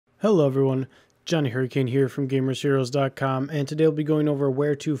Hello everyone, Johnny Hurricane here from GamersHeroes.com, and today we'll be going over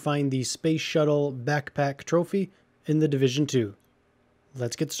where to find the Space Shuttle Backpack Trophy in the Division 2.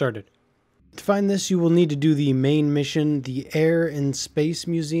 Let's get started. To find this, you will need to do the main mission, the Air and Space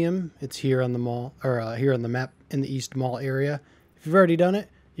Museum. It's here on the mall, or here on the map in the East Mall area. If you've already done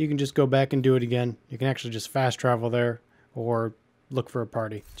it, you can just go back and do it again. You can actually just fast travel there, or look for a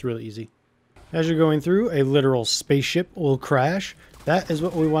party. It's really easy. As you're going through, a literal spaceship will crash. That is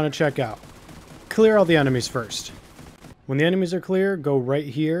what we want to check out. Clear all the enemies first. When the enemies are clear, go right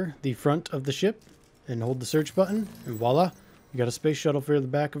here, the front of the ship, and hold the search button, and voila, you got a space shuttle for the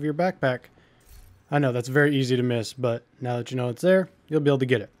back of your backpack. I know, that's very easy to miss, but now that you know it's there, you'll be able to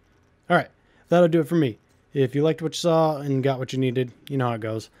get it. Alright, that'll do it for me. If you liked what you saw and got what you needed, you know how it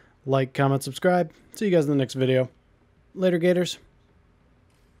goes. Like, comment, subscribe. See you guys in the next video. Later, Gators.